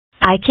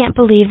I can't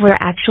believe we're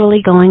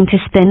actually going to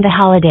spend the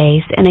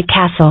holidays in a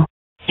castle.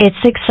 It's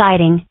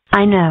exciting,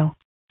 I know.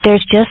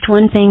 There's just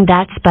one thing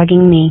that's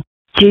bugging me.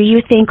 Do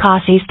you think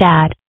Ozy's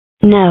dad?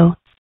 No.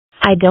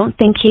 I don't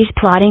think he's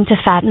plotting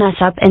to fatten us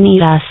up and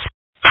eat us.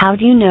 How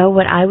do you know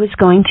what I was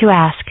going to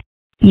ask?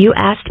 You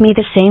asked me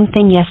the same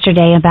thing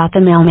yesterday about the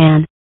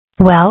mailman.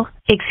 Well,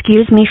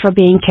 excuse me for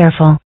being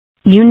careful.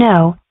 You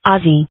know,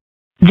 Ozy,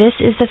 this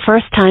is the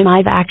first time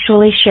I've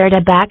actually shared a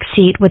back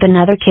seat with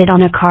another kid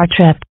on a car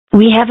trip.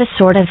 We have a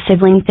sort of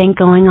sibling thing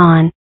going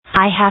on.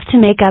 I have to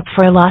make up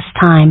for lost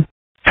time.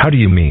 How do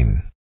you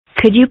mean?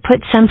 Could you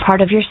put some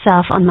part of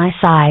yourself on my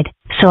side,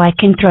 so I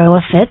can throw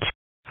a fit?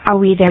 Are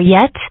we there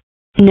yet?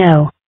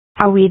 No.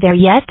 Are we there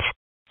yet?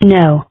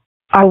 No.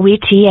 Are we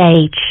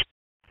TH?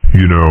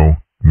 You know,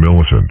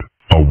 Millicent,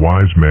 a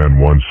wise man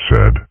once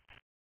said,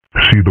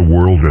 "See the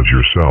world as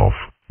yourself,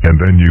 and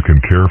then you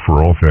can care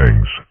for all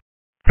things.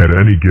 At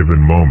any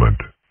given moment,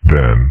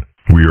 then,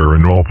 we are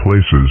in all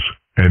places,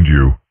 and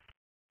you,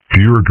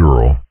 dear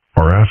girl,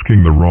 are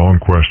asking the wrong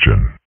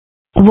question."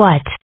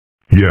 What?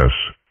 Yes,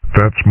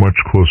 that's much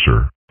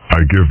closer. I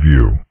give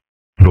you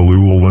the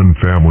Llewellyn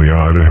family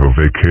Idaho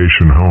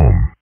vacation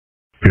home.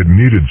 It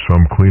needed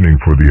some cleaning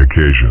for the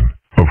occasion,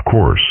 of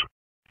course.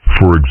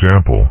 For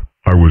example,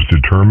 I was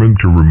determined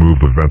to remove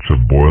the vents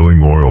of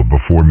boiling oil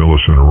before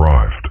Millicent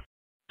arrived.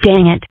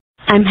 Dang it,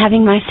 I'm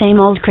having my same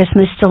old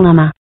Christmas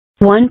dilemma.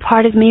 One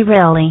part of me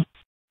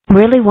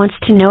really wants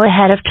to know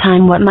ahead of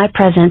time what my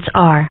presents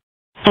are.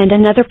 And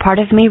another part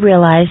of me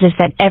realizes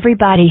that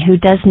everybody who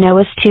does know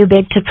is too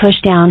big to push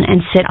down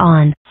and sit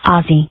on.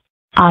 Ozy.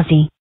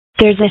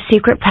 There's a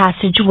secret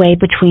passageway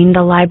between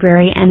the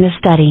library and the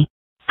study.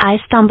 I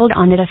stumbled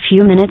on it a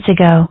few minutes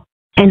ago,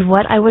 and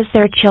what I was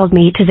there chilled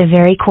me to the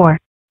very core.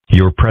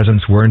 Your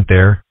presents weren't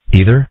there,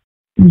 either?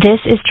 This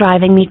is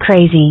driving me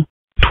crazy.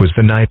 'Twas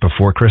the night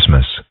before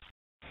Christmas.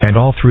 And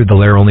all through the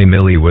lair only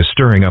Millie was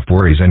stirring up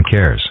worries and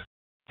cares.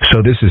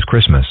 So this is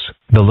Christmas,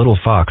 the little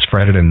fox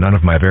fretted, and none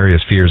of my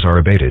various fears are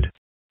abated.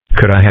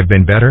 Could I have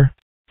been better?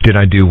 Did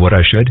I do what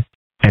I should?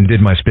 And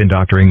did my spin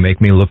doctoring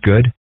make me look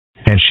good?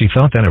 And she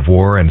thought then of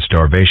war and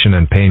starvation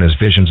and pain as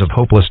visions of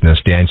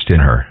hopelessness danced in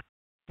her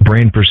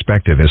brain.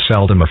 Perspective is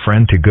seldom a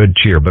friend to good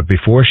cheer, but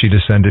before she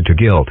descended to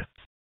guilt,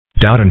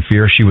 doubt and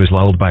fear, she was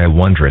lulled by a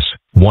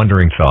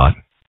wondering thought.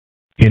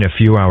 In a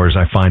few hours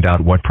I find out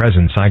what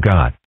presents I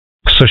got.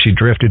 So she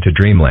drifted to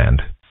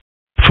dreamland.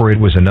 For it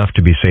was enough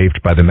to be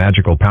saved by the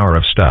magical power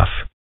of stuff.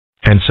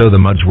 And so the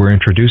Muds were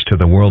introduced to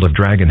the world of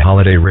dragon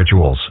holiday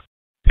rituals,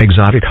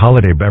 exotic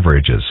holiday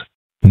beverages,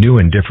 new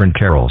and different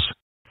carols.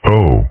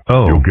 You'll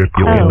get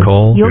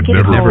coal. It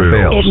never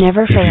fails. If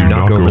you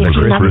knock over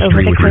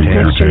the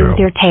Christmas tree with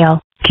your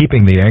tail.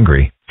 Keeping the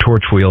angry,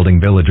 torch-wielding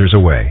villagers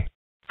away.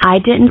 I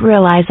didn't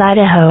realize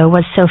Idaho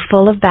was so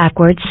full of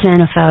backwards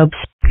xenophobes.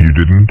 You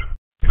didn't?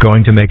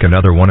 Going to make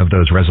another one of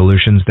those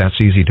resolutions that's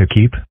easy to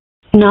keep?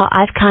 No,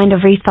 I've kind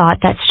of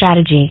rethought that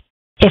strategy.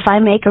 If I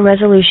make a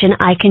resolution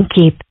I can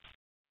keep,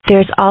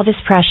 there's all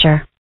this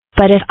pressure.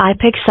 But if I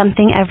pick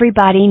something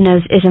everybody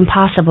knows is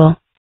impossible,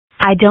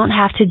 I don't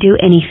have to do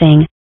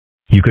anything.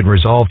 You could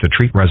resolve to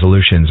treat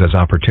resolutions as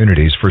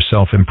opportunities for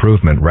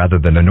self-improvement rather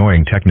than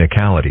annoying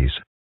technicalities.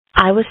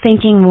 I was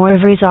thinking more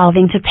of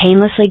resolving to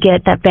painlessly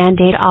get that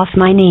band-aid off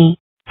my knee.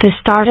 The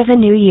start of a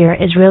new year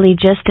is really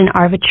just an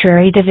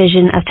arbitrary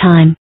division of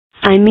time.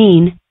 I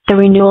mean, the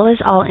renewal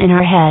is all in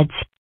our heads.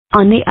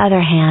 On the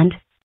other hand,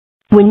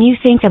 when you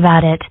think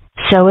about it,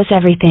 so is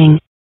everything.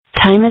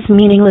 Time is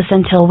meaningless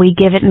until we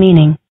give it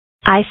meaning.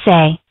 I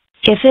say,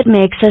 if it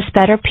makes us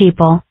better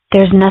people,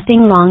 there's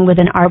nothing wrong with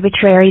an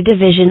arbitrary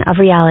division of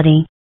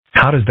reality.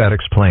 How does that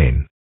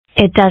explain?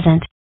 It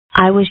doesn't.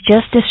 I was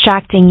just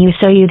distracting you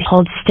so you'd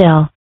hold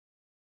still.